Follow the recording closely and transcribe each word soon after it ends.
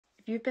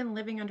you've been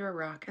living under a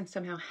rock and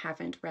somehow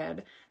haven't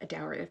read A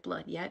Dowry of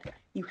Blood yet,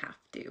 you have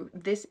to.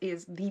 This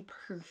is the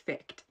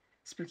perfect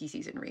spooky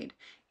season read.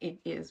 It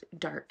is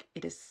dark,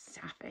 it is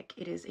sapphic,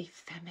 it is a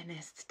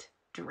feminist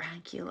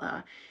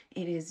Dracula.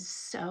 It is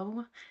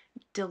so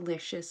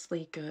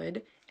deliciously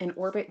good, and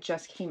Orbit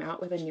just came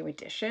out with a new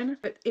edition,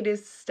 but it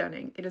is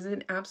stunning. It is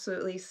an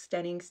absolutely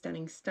stunning,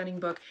 stunning, stunning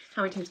book.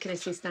 How many times can I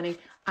say stunning?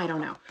 I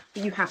don't know,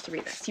 but you have to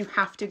read this. You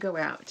have to go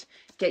out,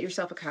 get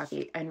yourself a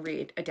copy, and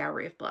read A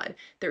Dowry of Blood.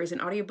 There is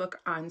an audiobook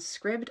on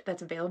Scribd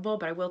that's available,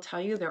 but I will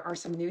tell you there are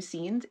some new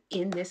scenes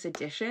in this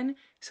edition,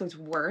 so it's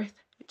worth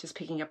just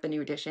picking up the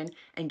new edition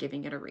and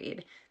giving it a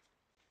read.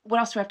 What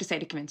else do I have to say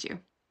to convince you?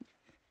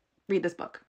 Read this book.